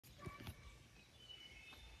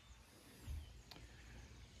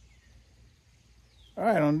All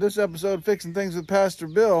right, on this episode of Fixing Things with Pastor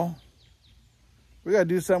Bill, we got to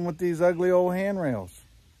do something with these ugly old handrails.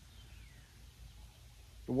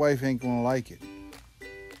 The wife ain't going to like it.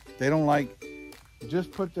 They don't like,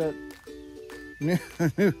 just put that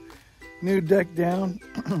new deck down,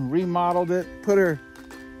 remodeled it, put her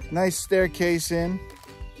nice staircase in,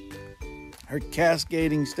 her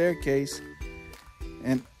cascading staircase,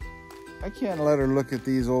 and I can't let her look at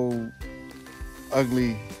these old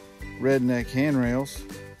ugly redneck handrails.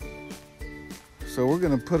 So we're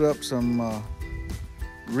gonna put up some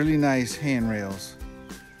really nice handrails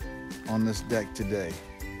on this deck today,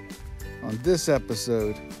 on this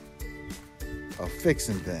episode of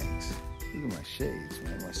Fixing Things. Look at my shades,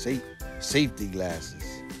 man, my safety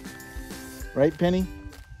glasses. Right, Penny?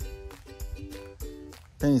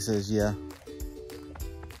 Penny says, yeah.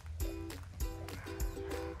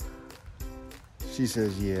 She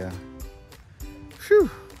says, yeah. Phew,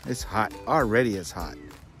 it's hot. Already it's hot.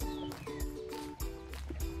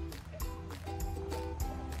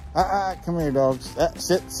 Come here, dogs.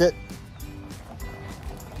 Sit.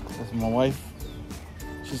 That's my wife.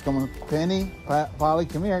 She's coming. Penny, Polly,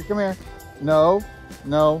 come here. No.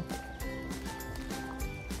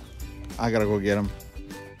 I gotta go get them.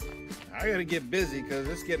 I gotta get busy because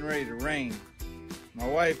it's getting ready to rain. My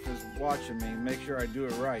wife is watching me, make sure I do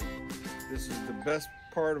it right. This is the best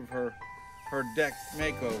part of her deck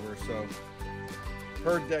makeover, so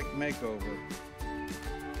her deck makeover.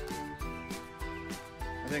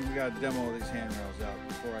 I think we gotta demo these handrails out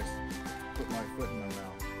before I put my foot in my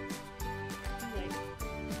mouth.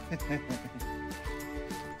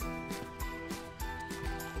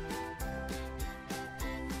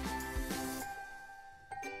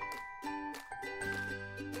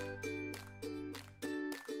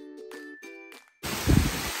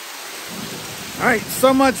 All right,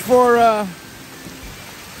 so much for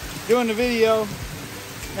doing the video.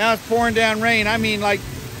 Now it's pouring down rain. I mean, like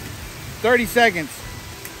 30 seconds.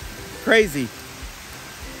 Crazy.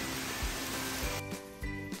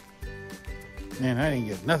 Man, I didn't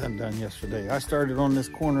get nothing done yesterday. I started on this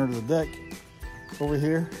corner of the deck over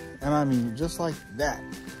here, and I mean, just like that,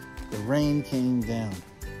 the rain came down.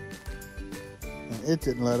 And it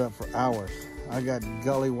didn't let up for hours. I got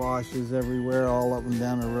gully washes everywhere, all up and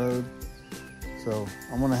down the road. So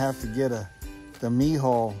I'm gonna have to get the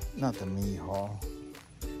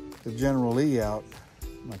General Lee out,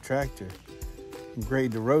 my tractor, and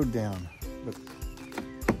grade the road down. But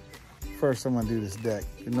first I'm gonna do this deck.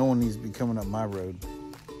 No one needs to be coming up my road.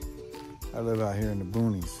 I live out here in the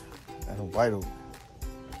boonies at a White Oak.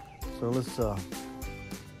 So let's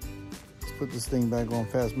put this thing back on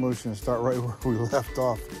fast motion and start right where we left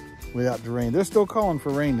off without the rain. They're still calling for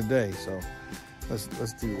rain today, so let's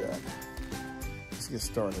do that. Let's get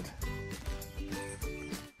started.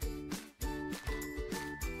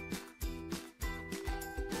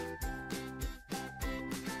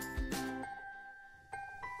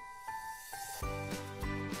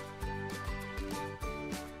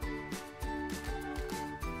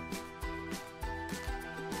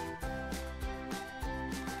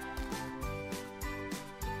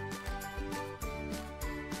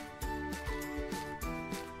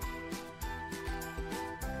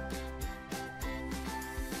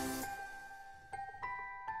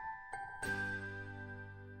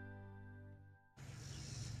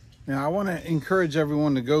 Now I want to encourage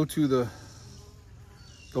everyone to go to the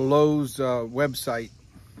Lowe's website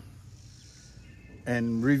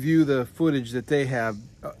and review the footage that they have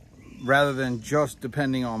rather than just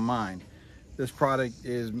depending on mine. This product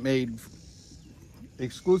is made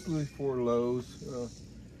exclusively for Lowe's.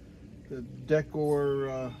 The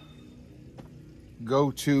Decor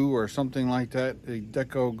Go-To or something like that, the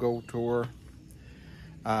Deco Go-Tour.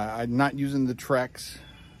 I'm not using the Trex.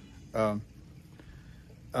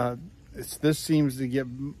 This seems to get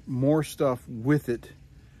more stuff with it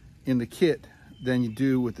in the kit than you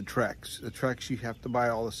do with the Trex. The Trex, you have to buy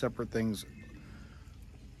all the separate things,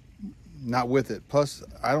 not with it. Plus,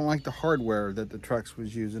 I don't like the hardware that the Trex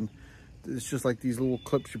was using. It's just like these little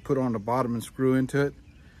clips you put on the bottom and screw into it.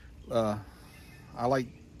 I like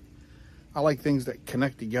things that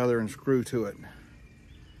connect together and screw to it.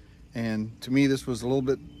 And to me, this was a little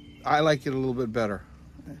bit, I like it a little bit better.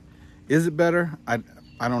 Is it better?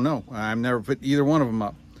 I don't know. I've never put either one of them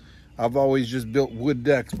up. I've always just built wood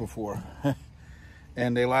decks before.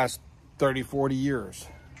 And they last 30, 40 years.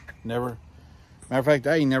 Never. Matter of fact,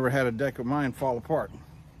 I ain't never had a deck of mine fall apart.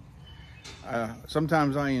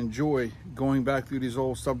 Sometimes I enjoy going back through these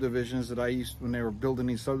old subdivisions that I used when they were building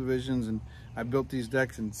these subdivisions, and I built these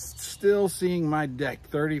decks, and still seeing my deck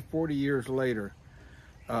 30, 40 years later,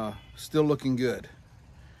 still looking good.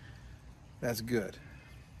 That's good.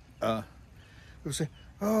 People say,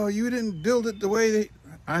 oh, you didn't build it the way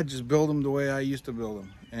I just build them the way I used to build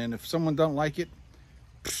them. And if someone don't like it,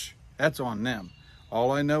 psh, that's on them.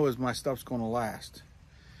 All I know is my stuff's going to last.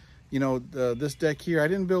 You know, this deck here, I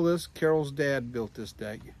didn't build this. Carol's dad built this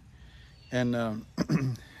deck. And,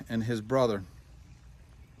 and his brother,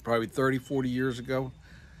 probably 30, 40 years ago.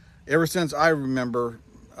 Ever since I remember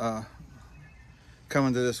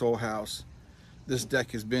coming to this old house, this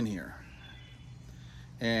deck has been here.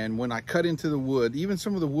 And when I cut into the wood, even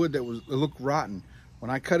some of the wood that looked rotten, when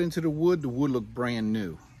I cut into the wood looked brand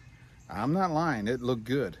new. I'm not lying, it looked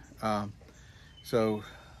good. So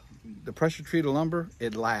the pressure treated lumber,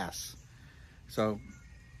 it lasts. So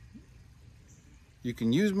you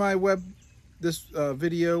can use my this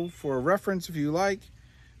video for a reference if you like,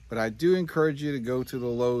 but I do encourage you to go to the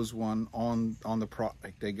Lowe's one on the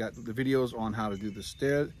product. They got the videos on how to do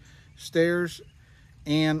the stairs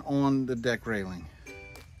and on the deck railing.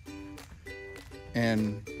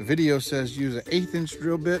 And the video says use an 1/8 inch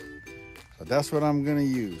drill bit, so that's what I'm gonna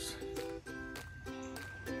use.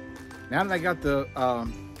 Now that I got the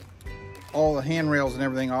all the handrails and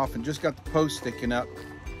everything off and just got the post sticking up,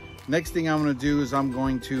 next thing I'm gonna do is I'm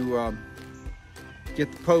going to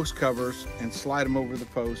get the post covers and slide them over the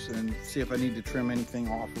posts and see if I need to trim anything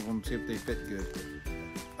off of them, see if they fit good.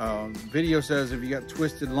 Video says if you got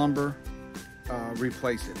twisted lumber,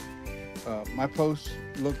 replace it. My posts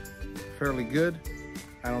look fairly good.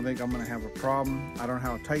 I don't think I'm going to have a problem. I don't know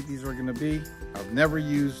how tight these are going to be. I've never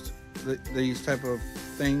used these type of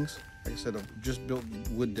things. Like I said, I've just built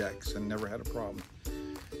wood decks and never had a problem.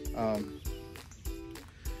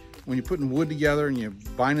 When you're putting wood together and you're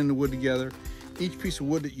binding the wood together, each piece of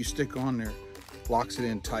wood that you stick on there locks it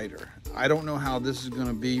in tighter. I don't know how this is going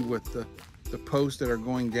to be with the posts that are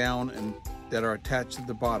going down and that are attached to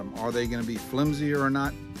the bottom. Are they going to be flimsier or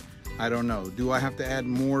not? I don't know. Do I have to add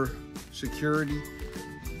more security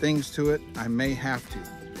things to it? I may have to.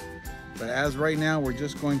 But as right now, we're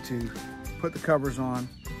just going to put the covers on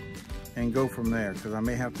and go from there, because I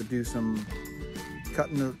may have to do some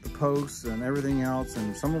cutting the posts and everything else.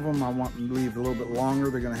 And some of them I want to leave a little bit longer.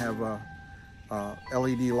 They're going to have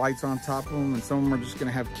LED lights on top of them, and some of them are just going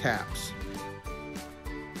to have caps.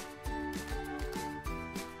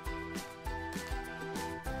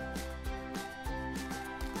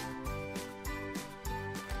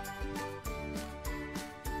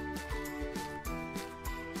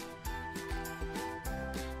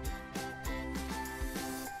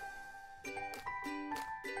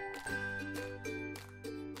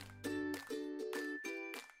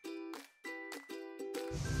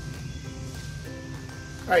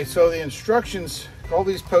 All right, so the instructions, all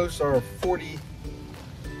these posts are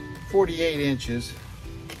 48 inches.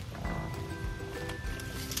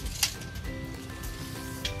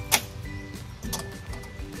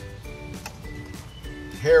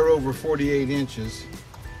 Hair over 48 inches.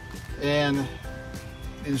 And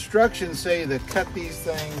instructions say to cut these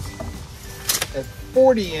things at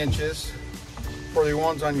 40 inches for the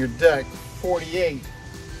ones on your deck, 48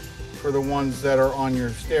 for the ones that are on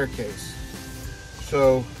your staircase.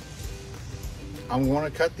 So I'm going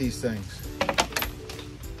to cut these things.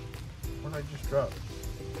 What did I just drop?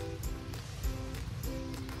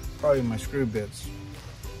 Probably my screw bits.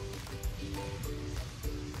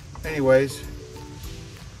 Anyways,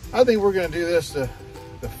 I think we're going to do this the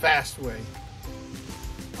fast way.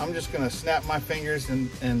 I'm just going to snap my fingers and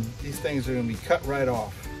these things are going to be cut right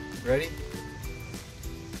off. Ready?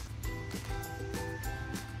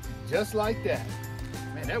 Just like that.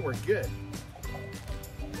 Man, that worked good.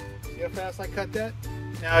 See how fast I cut that?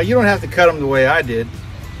 Now, you don't have to cut them the way I did.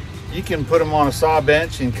 You can put them on a saw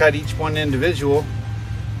bench and cut each one individual.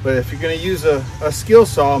 But if you're going to use a skill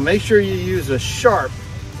saw, make sure you use a sharp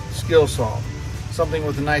skill saw. Something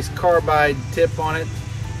with a nice carbide tip on it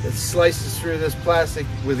that slices through this plastic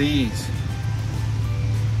with ease.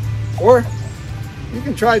 Or you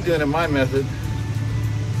can try doing it my method.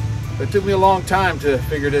 But it took me a long time to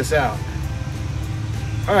figure this out.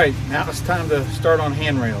 All right, now it's time to start on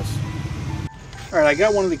handrails. All right, I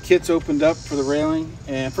got one of the kits opened up for the railing,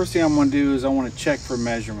 and first thing I'm going to do is I want to check for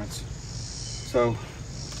measurements. So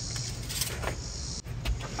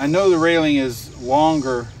I know the railing is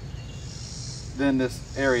longer than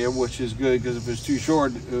this area, which is good, because if it's too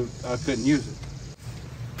short, I couldn't use it.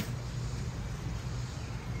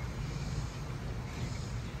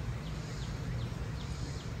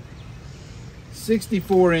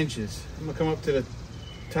 "64 inches. I'm gonna come up to the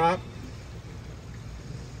top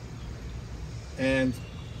and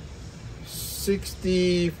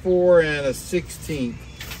 64 and a 16th.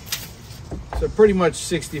 So pretty much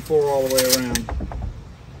 64 all the way around.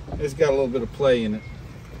 It's got a little bit of play in it.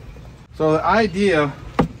 So the idea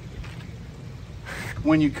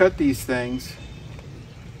when you cut these things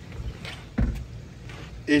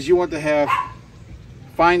is you want to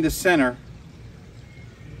find the center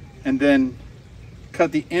and then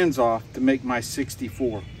cut the ends off to make my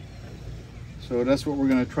 64. So that's what we're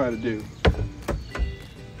going to try to do.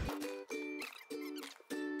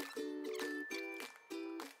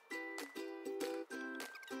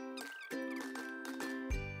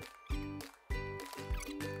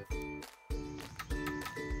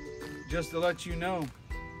 Just to let you know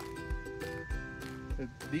that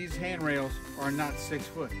these handrails are not 6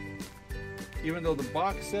 foot. Even though the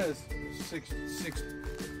box says 60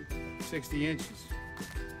 inches.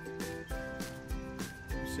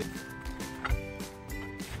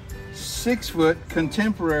 6 foot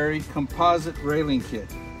contemporary composite railing kit.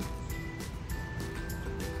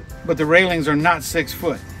 But the railings are not 6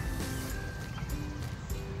 foot.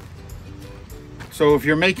 So if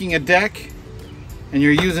you're making a deck and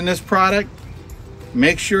you're using this product,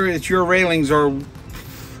 make sure that your railings are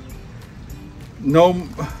no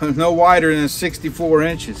wider than 64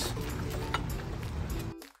 inches.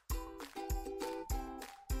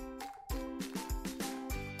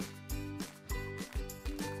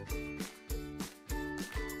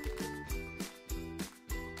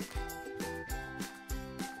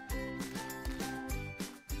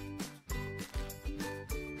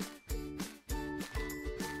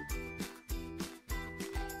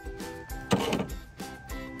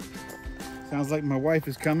 Sounds like my wife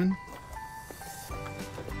is coming.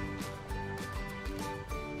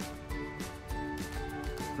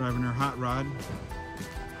 Driving her hot rod.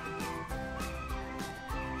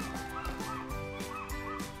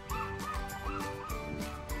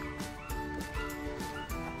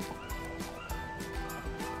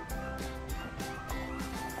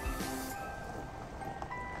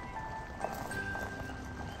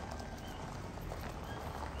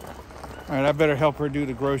 All right, I better help her do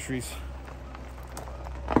the groceries.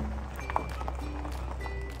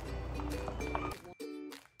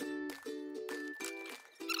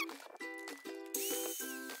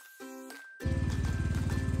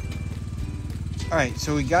 All right,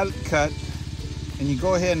 so we got it cut, and you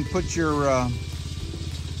go ahead and put your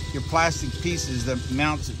plastic pieces that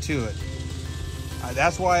mounts it to it.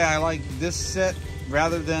 That's why I like this set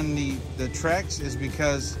rather than the Trex, is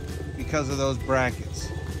because of those brackets.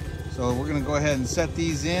 So we're gonna go ahead and set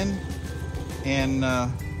these in and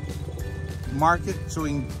mark it so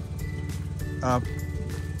we can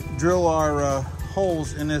drill our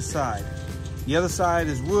holes in this side. The other side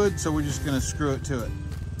is wood, so we're just gonna screw it to it.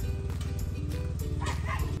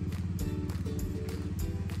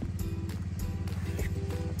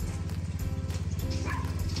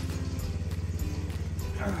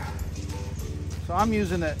 So I'm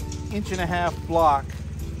using an 1.5 inch block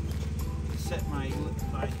to set my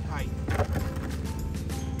height.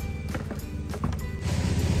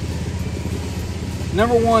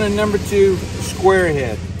 Number 1 and number 2 square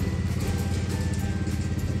head.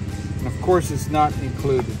 And of course it's not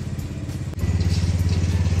included.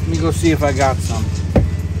 Let me go see if I got some.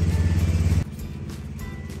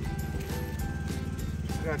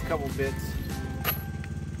 I got a couple bits.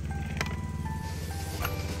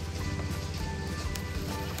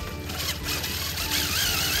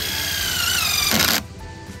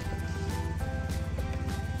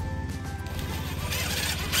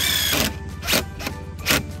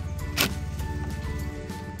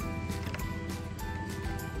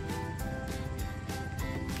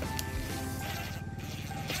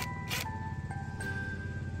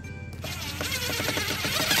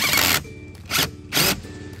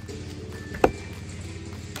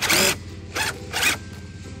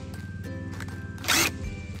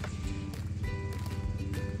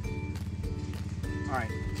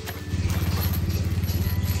 Alright.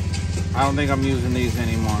 I don't think I'm using these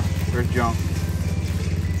anymore. They're junk.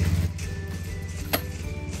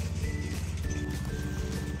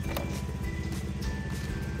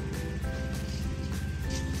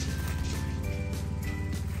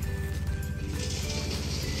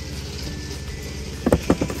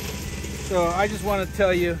 So I just want to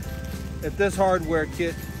tell you that this hardware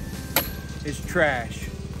kit is trash.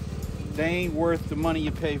 They ain't worth the money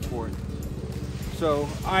you pay for it. So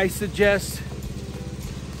I suggest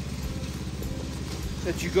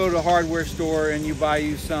that you go to a hardware store and you buy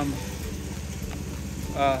you some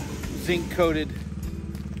zinc coated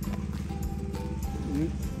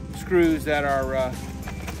screws that are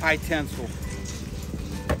high tensile.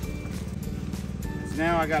 So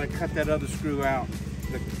now I got to cut that other screw out.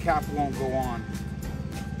 The cap won't go on.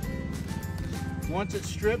 Once it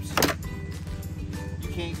strips, you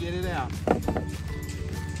can't get it out.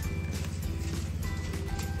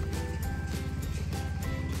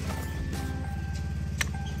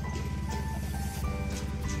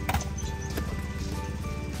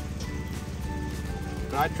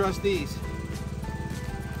 But I trust these.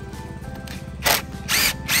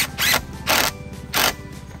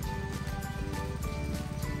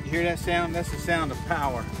 You hear that sound? That's the sound of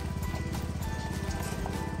power.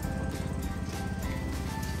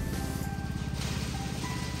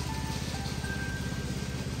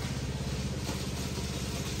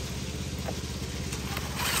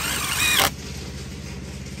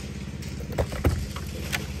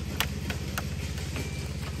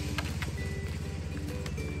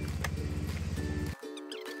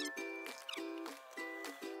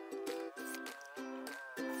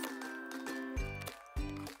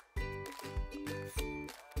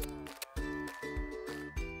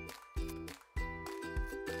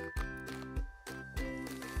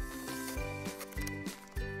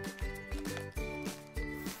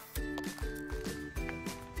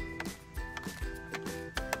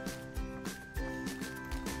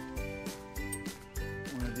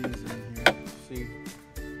 These in here, see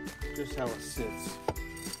just how it sits.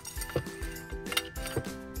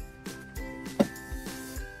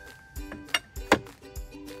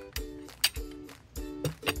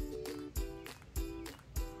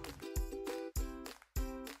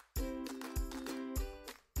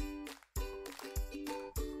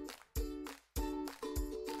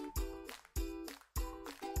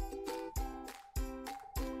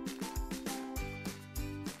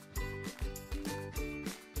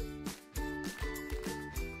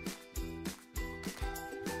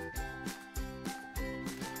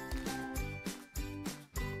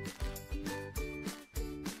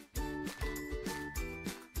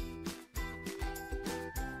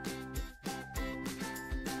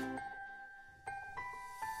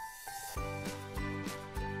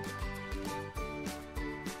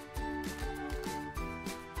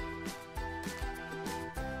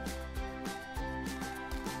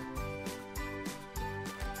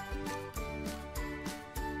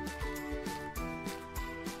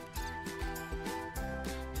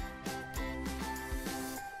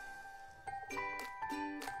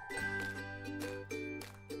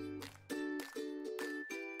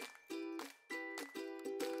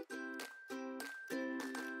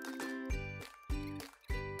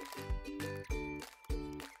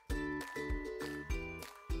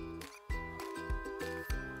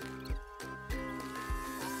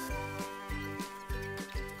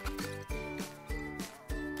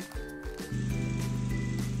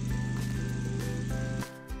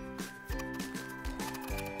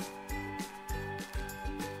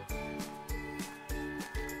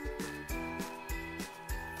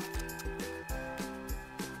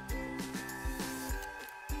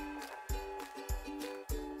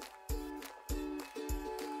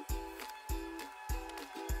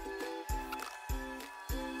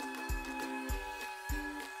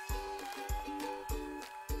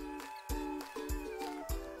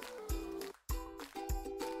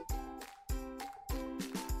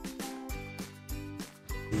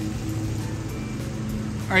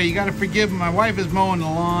 All right, you got to forgive me. My wife is mowing the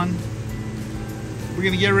lawn. We're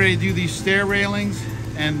gonna get ready to do these stair railings,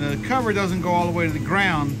 and the cover doesn't go all the way to the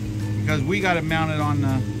ground because we got it mounted on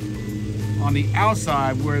the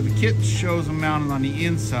outside where the kit shows them mounted on the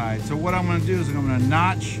inside. So what I'm gonna do is I'm gonna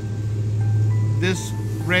notch this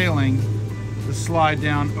railing to slide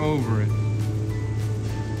down over it.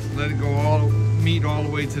 Let it go meet all the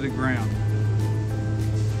way to the ground.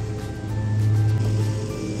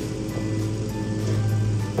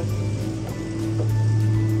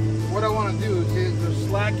 What I want to do is hit the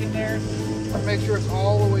slack in there, make sure it's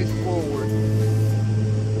all the way forward.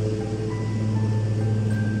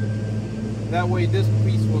 That way this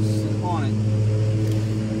piece will sit on it.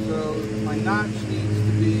 So my notch needs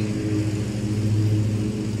to be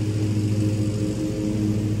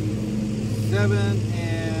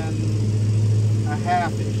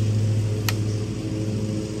 7.5-ish.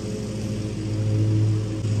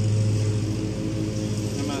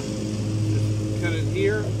 I'm going to just cut it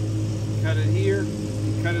here, cut it here,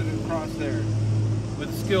 and cut it across there with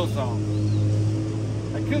a skill saw.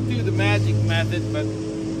 I could do the magic method, but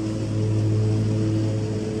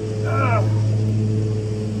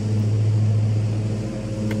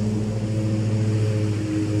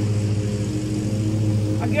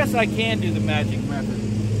I guess I can do the magic method.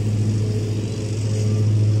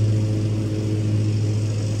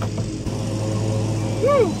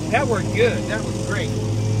 Woo! That worked good. That was great.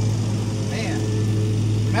 Man,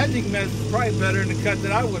 magic method is probably better than the cut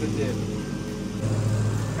that I would have did.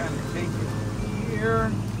 Kind of take it here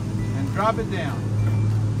and drop it down.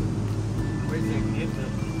 Wait a second, hit the.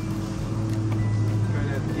 Try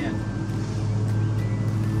that again.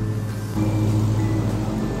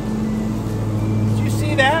 Did you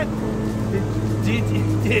see that? Do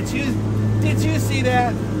Did you see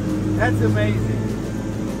that? That's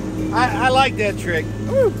amazing. I like that trick.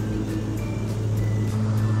 Woo.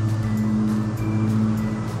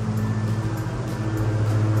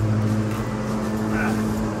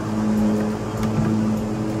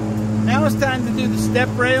 Now it's time to do the step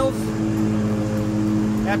rails.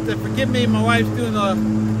 You have to forgive me, my wife's doing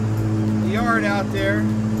the yard out there.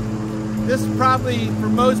 This probably, for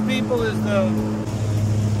most people,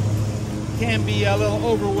 can be a little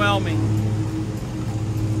overwhelming.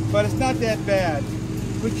 But it's not that bad.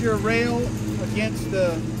 Put your rail against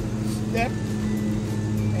the step,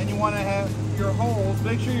 and you want to have your holes.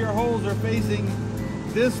 Make sure your holes are facing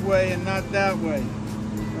this way and not that way,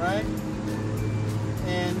 right?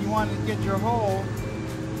 And you want to get your hole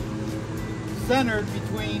centered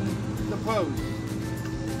between the posts.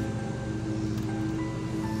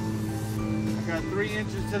 I got 3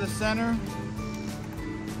 inches to the center.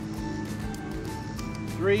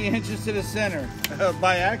 3 inches to the center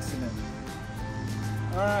by accident.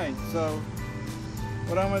 All right, so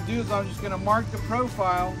what I'm going to do is I'm just going to mark the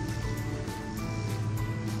profile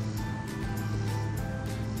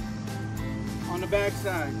on the back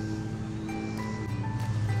side.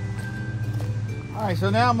 All right, so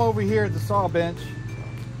now I'm over here at the saw bench.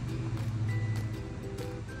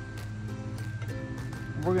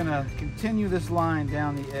 We're going to continue this line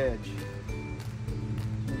down the edge.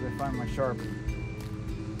 Maybe I find my Sharpie.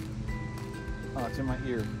 Oh, it's in my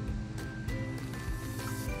ear.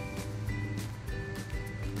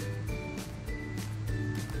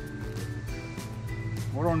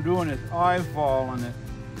 What I'm doing is eyeballing it.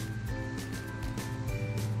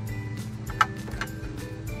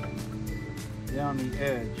 Down the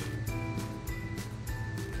edge.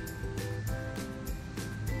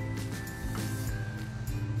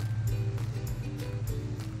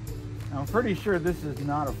 I'm pretty sure this is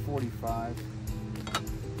not a 45.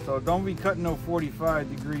 So don't be cutting no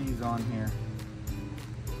 45 degrees on here.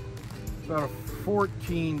 It's about a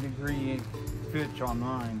 14-degree pitch on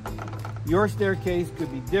mine. Your staircase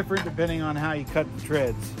could be different depending on how you cut the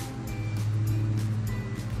treads.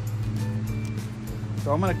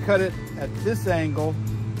 So I'm going to cut it at this angle,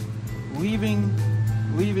 leaving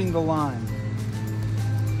the line.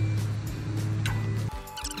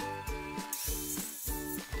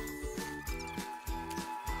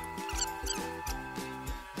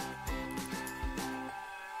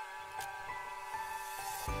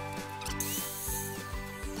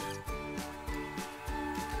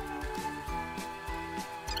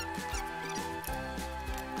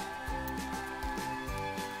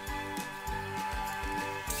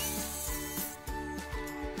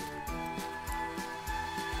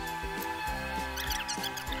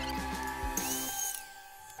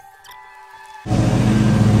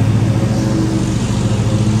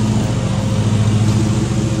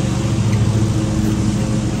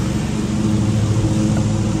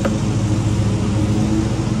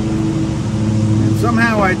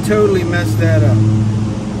 Somehow I totally messed that up.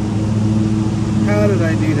 How did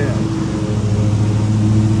I do that?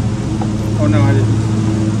 Oh no, I didn't.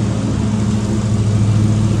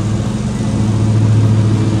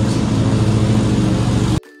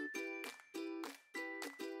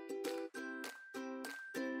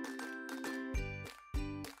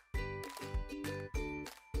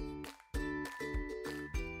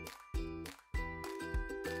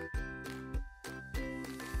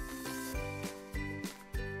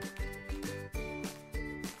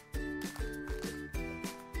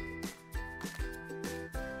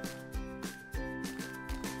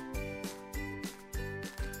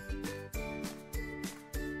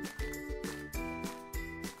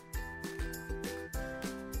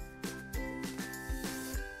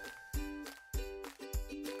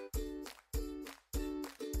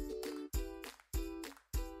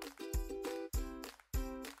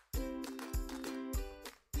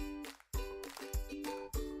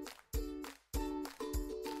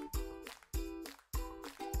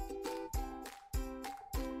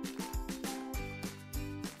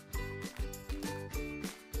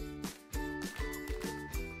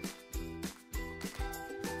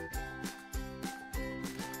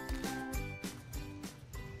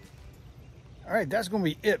 All right, that's going to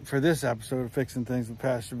be it for this episode of Fixing Things with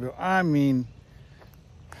Pastor Bill. I mean,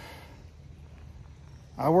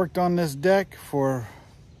 I worked on this deck for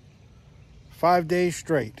 5 days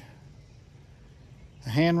straight.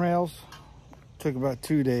 The handrails took about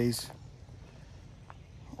 2 days,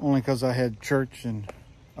 only because I had church and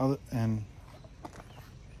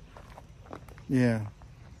yeah.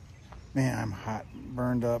 Man, I'm hot,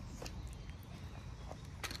 burned up.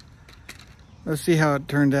 Let's see how it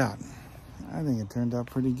turned out. I think it turned out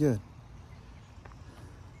pretty good.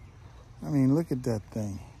 I mean, look at that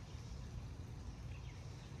thing.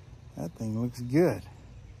 That thing looks good.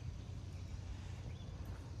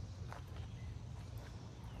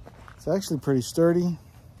 It's actually pretty sturdy.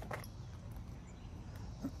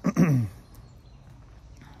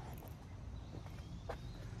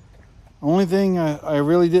 Only thing I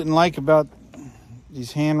really didn't like about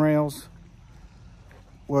these handrails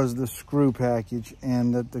was the screw package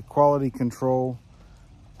and the quality control.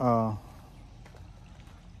 One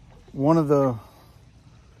of the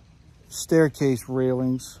staircase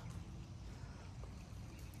railings,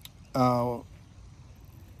 one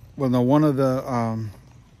of the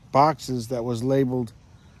boxes that was labeled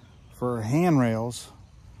for handrails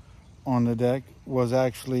on the deck was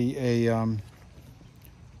actually a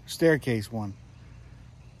staircase one,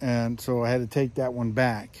 and so I had to take that one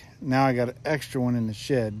back. Now I got an extra one in the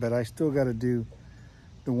shed, but I still got to do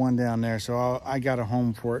the one down there, so I got a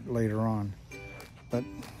home for it later on. But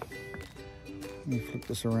let me flip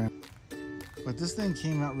this around. But this thing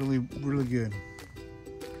came out really good.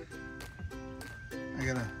 I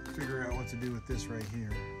gotta figure out what to do with this right here.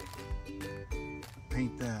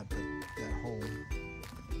 Paint that, but that hole.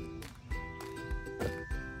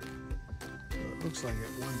 It looks like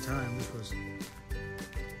at one time this was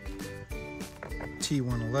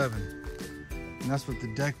T111, and that's what the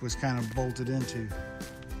deck was kind of bolted into.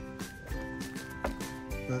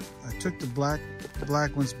 But I took the black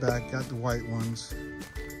ones back, got the white ones.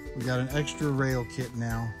 We got an extra rail kit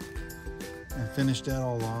now, and finished that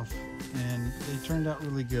all off, and they turned out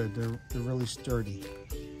really good. They're really sturdy.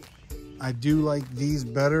 I do like these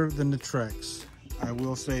better than the Treks. I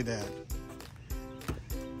will say that.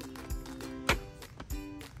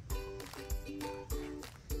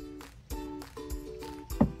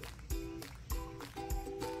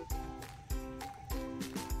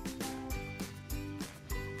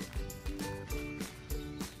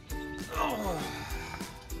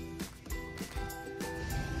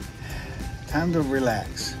 Time to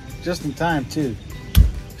relax. Just in time too.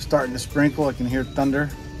 Starting to sprinkle. I can hear thunder.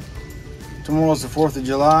 Tomorrow's the 4th of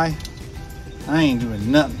July. I ain't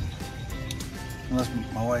doing nothing unless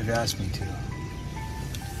my wife asks me to.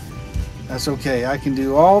 That's okay. I can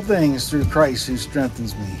do all things through Christ who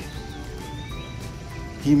strengthens me.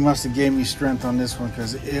 He must have gave me strength on this one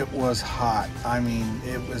because it was hot. I mean,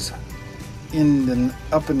 it was up in the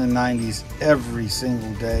 90s every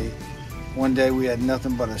single day. One day we had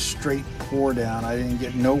nothing but a straight pour down. I didn't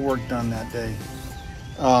get no work done that day.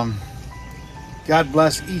 God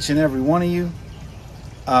bless each and every one of you.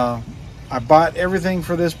 I bought everything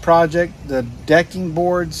for this project, the decking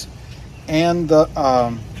boards and the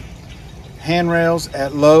handrails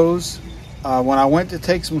at Lowe's. When I went to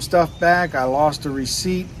take some stuff back, I lost a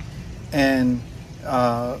receipt, and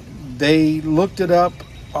they looked it up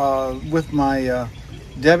with my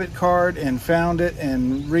debit card and found it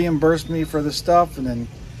and reimbursed me for the stuff, and then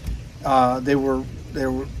they were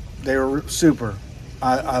super.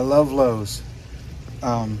 I love Lowe's.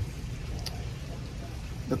 The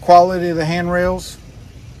quality of the handrails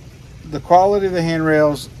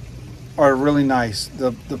are really nice.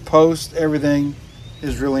 The post, everything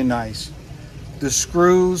is really nice. The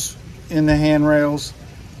screws in the handrails,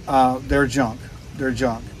 they're junk. They're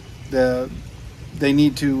junk. They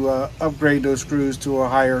need to upgrade those screws to a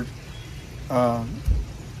higher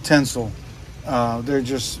tensile.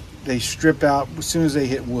 They strip out as soon as they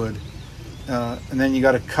hit wood, and then you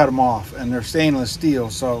got to cut them off. And they're stainless steel,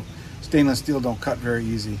 so stainless steel don't cut very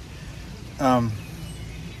easy. God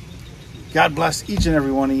bless each and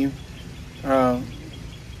every one of you.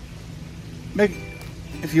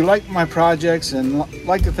 If you like my projects and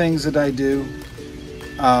like the things that I do,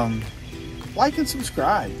 like and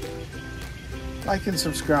subscribe. Like and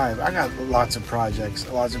subscribe. I got lots of projects.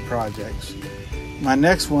 My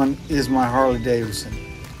next one is my Harley Davidson.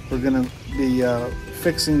 We're gonna be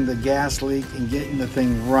fixing the gas leak and getting the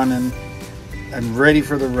thing running and ready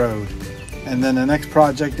for the road. And then the next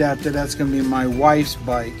project after that's gonna be my wife's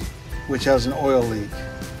bike, which has an oil leak.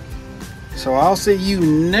 So I'll see you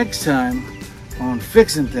next time on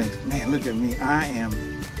Fixing Things. Man, look at me. I am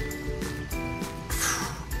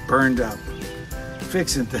burned up.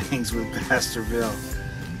 Fixing Things with Pastor Bill.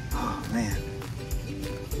 Oh man,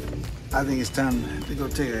 I think it's time to go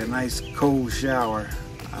take a nice cold shower.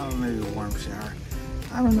 I don't know, maybe a warm shower.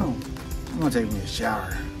 I don't know. I'm gonna take me a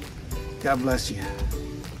shower. God bless you.